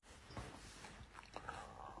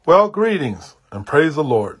Well, greetings and praise the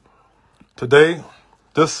Lord. Today,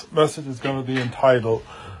 this message is going to be entitled,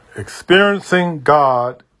 Experiencing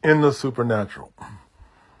God in the Supernatural.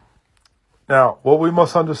 Now, what we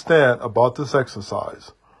must understand about this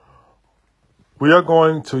exercise, we are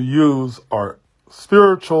going to use our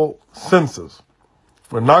spiritual senses.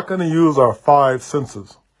 We're not going to use our five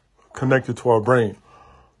senses connected to our brain.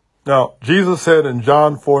 Now, Jesus said in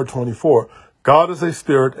John 4:24, God is a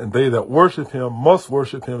spirit, and they that worship him must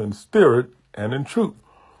worship him in spirit and in truth.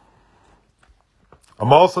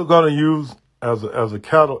 I'm also going to use as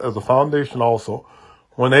a foundation also,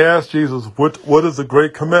 when they asked Jesus, what is the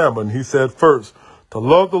great commandment? He said first, to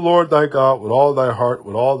love the Lord thy God with all thy heart,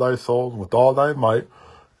 with all thy soul, and with all thy might,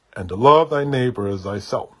 and to love thy neighbor as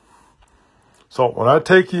thyself. So when I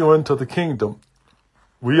take you into the kingdom,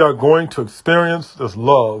 we are going to experience this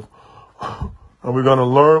love. And we're going to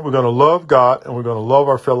love God, and we're going to love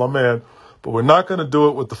our fellow man, but we're not going to do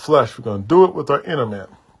it with the flesh. We're going to do it with our inner man.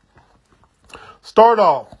 Start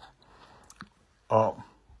off, I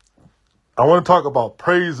want to talk about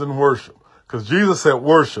praise and worship, because Jesus said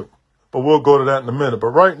worship, but we'll go to that in a minute. But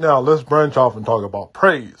right now, let's branch off and talk about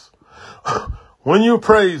praise. When you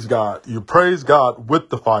praise God with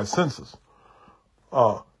the five senses.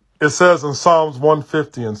 It says in Psalms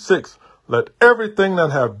 150:6, let everything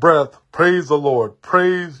that have breath praise the Lord.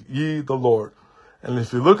 Praise ye the Lord. And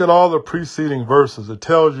if you look at all the preceding verses, it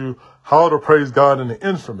tells you how to praise God in the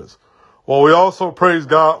instruments. Well, we also praise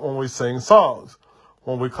God when we sing songs,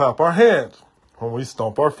 when we clap our hands, when we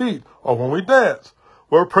stomp our feet, or when we dance.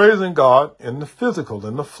 We're praising God in the physical,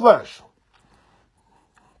 in the flesh.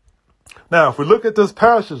 Now, if we look at this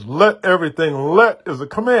passage, let is a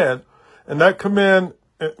command. And that command,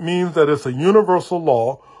 it means that it's a universal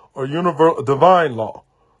law, or divine law,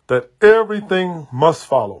 that everything must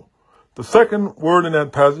follow. The second word in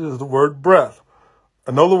that passage is the word breath.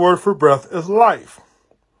 Another word for breath is life.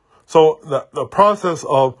 So the process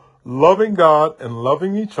of loving God and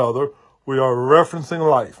loving each other, we are referencing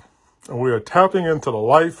life. And we are tapping into the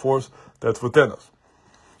life force that's within us.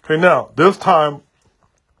 Okay, now, this time,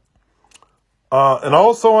 and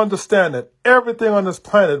also understand that everything on this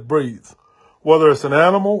planet breathes. Whether it's an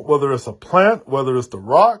animal, whether it's a plant, whether it's the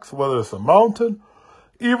rocks, whether it's a mountain,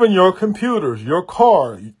 even your computers, your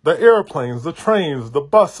car, the airplanes, the trains, the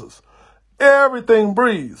buses, everything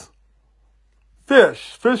breathes.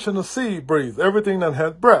 Fish in the sea breathe, everything that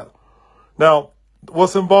has breath. Now,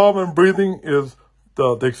 what's involved in breathing is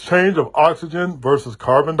the exchange of oxygen versus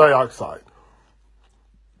carbon dioxide.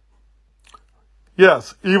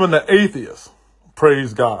 Yes, even the atheists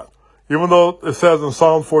praise God. Even though it says in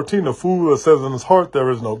Psalm 14, the fool that says in his heart there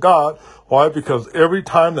is no God. Why? Because every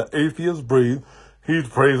time the atheist breathes, he's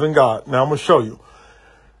praising God. Now I'm going to show you.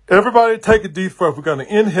 Everybody take a deep breath. We're going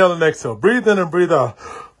to inhale and exhale. Breathe in and breathe out.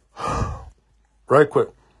 Right quick.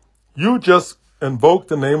 You just invoked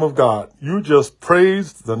the name of God. You just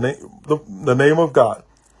praised the name of God.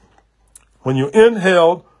 When you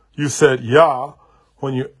inhaled, you said Yah.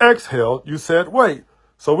 When you exhaled, you said wait.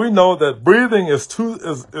 So we know that breathing is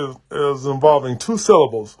involving two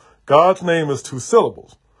syllables. God's name is two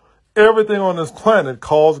syllables. Everything on this planet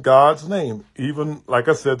calls God's name, even, like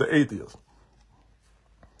I said, the atheists.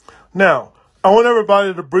 Now, I want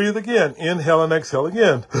everybody to breathe again. Inhale and exhale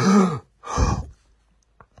again.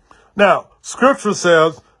 Now, Scripture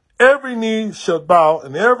says, every knee shall bow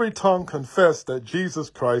and every tongue confess that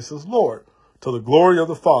Jesus Christ is Lord, to the glory of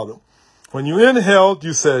the Father. When you inhaled,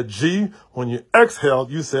 you said G. When you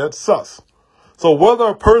exhaled, you said sus. So whether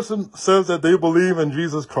a person says that they believe in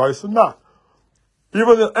Jesus Christ or not,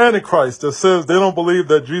 even the Antichrist that says they don't believe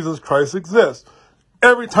that Jesus Christ exists,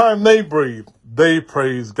 every time they breathe, they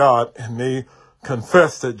praise God and they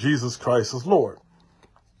confess that Jesus Christ is Lord.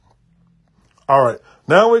 All right,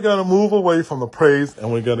 now we're going to move away from the praise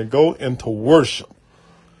and we're going to go into worship.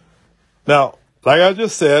 Now, like I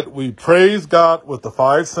just said, we praise God with the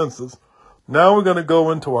five senses. Now we're going to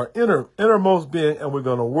go into our innermost being and we're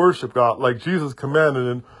going to worship God like Jesus commanded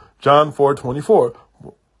in John 4:24.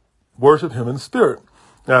 Worship him in spirit.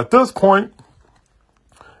 Now at this point,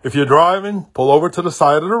 if you're driving, pull over to the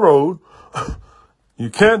side of the road. You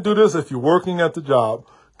can't do this if you're working at the job.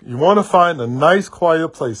 You want to find a nice quiet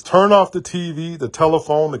place. Turn off the TV, the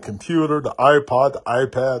telephone, the computer, the iPod, the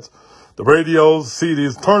iPads, the radios,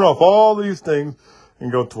 CDs. Turn off all these things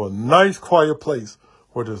and go to a nice quiet place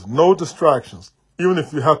where there's no distractions. Even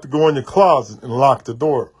if you have to go in your closet and lock the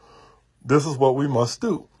door. This is what we must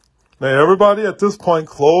do. Now, everybody at this point,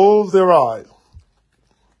 close their eyes.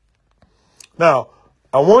 Now,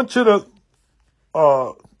 I want you to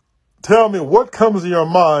tell me what comes to your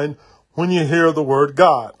mind when you hear the word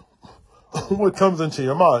God. what comes into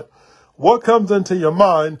your mind. What comes into your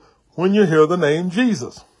mind when you hear the name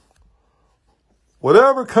Jesus?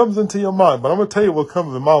 Whatever comes into your mind. But I'm going to tell you what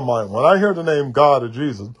comes in my mind. When I hear the name God or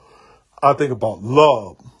Jesus, I think about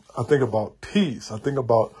love. I think about peace. I think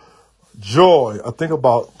about joy. I think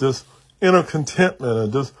about this inner contentment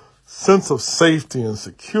and this sense of safety and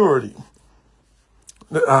security.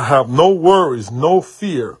 I have no worries, no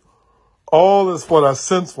fear. All is what I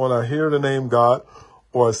sense when I hear the name God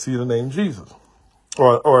or I see the name Jesus,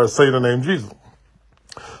 or I say the name Jesus.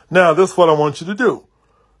 Now, this is what I want you to do.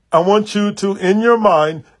 I want you to, in your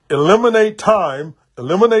mind, eliminate time,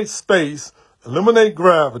 eliminate space, eliminate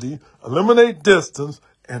gravity, eliminate distance,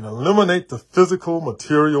 and eliminate the physical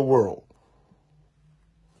material world.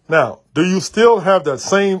 Now, do you still have that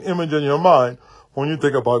same image in your mind when you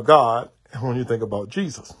think about God and when you think about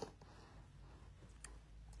Jesus?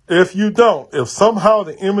 If you don't, if somehow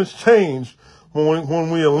the image changed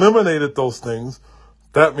when we eliminated those things,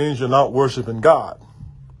 that means you're not worshiping God.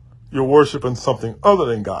 You're worshiping something other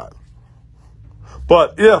than God.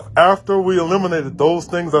 But if after we eliminated those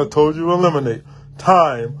things I told you to eliminate,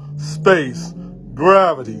 time, space,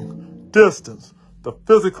 gravity, distance, the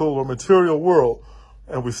physical or material world,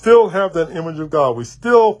 and we still have that image of God, we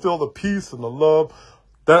still feel the peace and the love,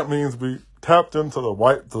 that means we tapped into the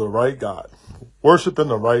right God, worshiping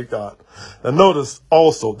the right God. And notice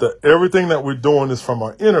also that everything that we're doing is from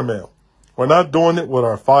our inner man. We're not doing it with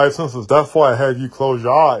our five senses. That's why I have you close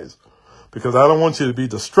your eyes, because I don't want you to be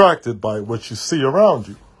distracted by what you see around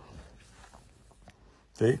you.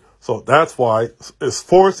 See? So that's why it's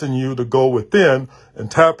forcing you to go within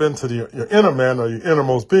and tap into your inner man or your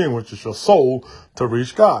innermost being, which is your soul, to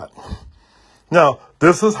reach God. Now,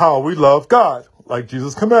 this is how we love God, like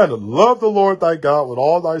Jesus commanded. Love the Lord thy God with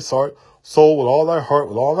all thy soul, with all thy heart,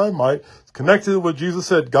 with all thy might. It's connected to what Jesus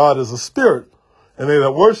said. God is a spirit, and they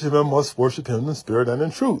that worship him must worship him in spirit and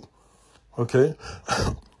in truth. Okay?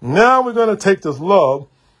 Now we're going to take this love,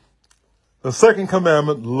 the second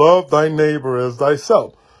commandment, love thy neighbor as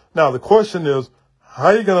thyself. Now the question is, how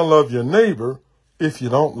are you going to love your neighbor if you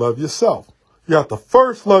don't love yourself? You have to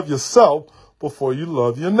first love yourself before you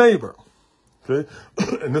love your neighbor. Okay?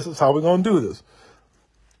 And this is how we're going to do this.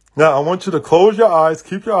 Now I want you to close your eyes,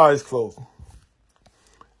 keep your eyes closed.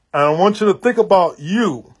 And I want you to think about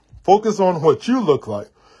you. Focus on what you look like.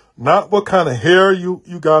 Not what kind of hair you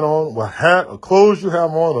got on, what hat or clothes you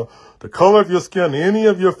have on, or the color of your skin, any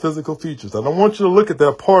of your physical features. I don't want you to look at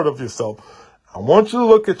that part of yourself. I want you to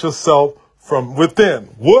look at yourself from within.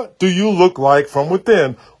 What do you look like from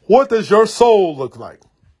within? What does your soul look like?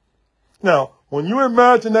 Now, when you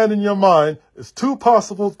imagine that in your mind, it's two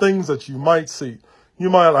possible things that you might see. You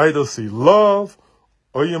might either see love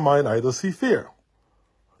or you might either see fear.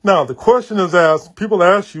 Now, the question is asked, people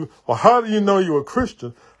ask you, well, how do you know you're a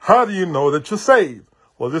Christian? How do you know that you're saved?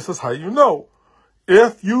 Well, this is how you know.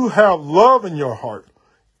 If you have love in your heart,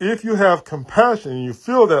 if you have compassion and you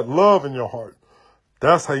feel that love in your heart,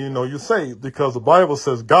 that's how you know you're saved, because the Bible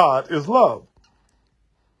says God is love.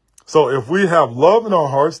 So if we have love in our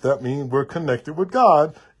hearts, that means we're connected with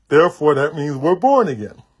God. Therefore, that means we're born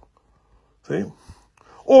again. See?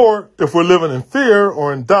 Or if we're living in fear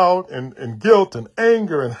or in doubt and guilt and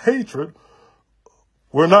anger and hatred,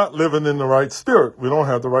 we're not living in the right spirit. We don't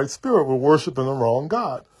have the right spirit. We're worshiping the wrong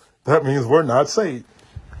God. That means we're not saved.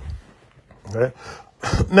 Okay?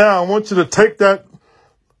 Now, I want you to take that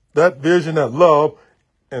vision, that love,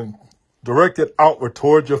 and direct it outward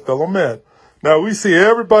towards your fellow man. Now, we see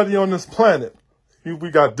everybody on this planet.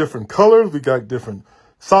 We got different colors. We got different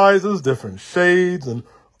sizes, different shades, and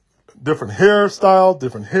different hairstyles,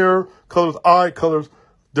 different hair colors, eye colors,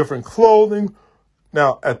 different clothing.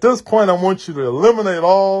 Now, at this point, I want you to eliminate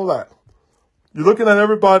all that. You're looking at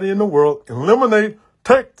everybody in the world.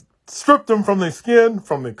 Strip them from their skin,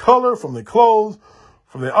 from their color, from their clothes,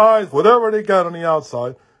 from their eyes, whatever they got on the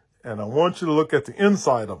outside. And I want you to look at the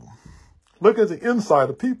inside of them. Look at the inside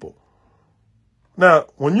of people. Now,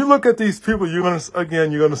 when you look at these people, you're going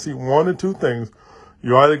to see one or two things.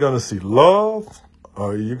 You're either going to see love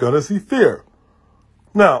or you're going to see fear.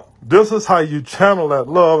 Now, this is how you channel that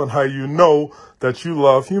love and how you know that you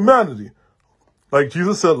love humanity. Like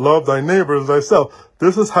Jesus said, love thy neighbor as thyself.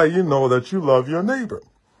 This is how you know that you love your neighbor.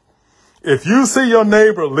 If you see your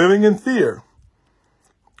neighbor living in fear,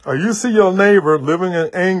 or you see your neighbor living in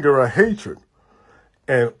anger or hatred,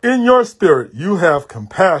 and in your spirit you have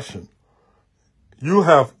compassion, you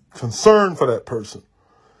have concern for that person,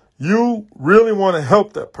 you really want to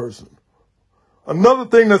help that person. Another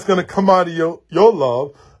thing that's going to come out of your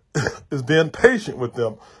love is being patient with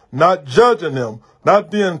them, not judging them,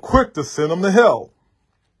 not being quick to send them to hell.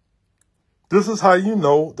 This is how you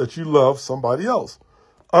know that you love somebody else.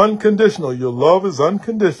 Unconditional. Your love is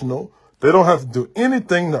unconditional. They don't have to do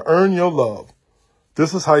anything to earn your love.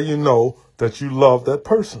 This is how you know that you love that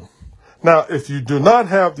person. Now, if you do not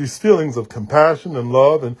have these feelings of compassion and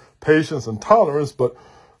love and patience and tolerance, but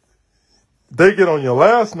they get on your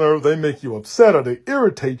last nerve, they make you upset or they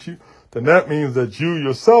irritate you, then that means that you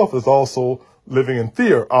yourself is also living in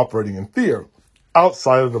fear, operating in fear,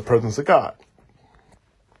 outside of the presence of God.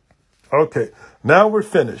 Okay, now we're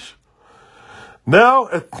finished. Now,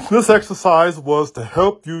 this exercise was to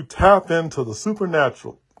help you tap into the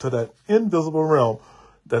supernatural, to that invisible realm,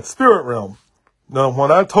 that spirit realm. Now,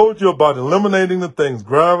 when I told you about eliminating the things,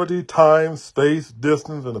 gravity, time, space,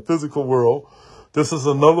 distance, and the physical world, this is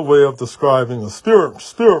another way of describing a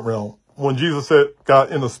spirit realm. When Jesus said,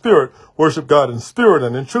 God in the spirit, worship God in spirit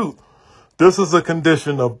and in truth. This is a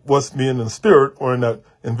condition of what's being in spirit or in that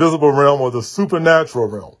invisible realm or the supernatural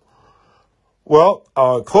realm. Well,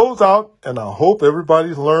 I'll close out, and I hope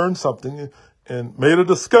everybody's learned something and made a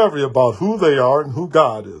discovery about who they are and who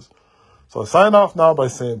God is. So I sign off now by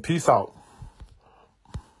saying peace out.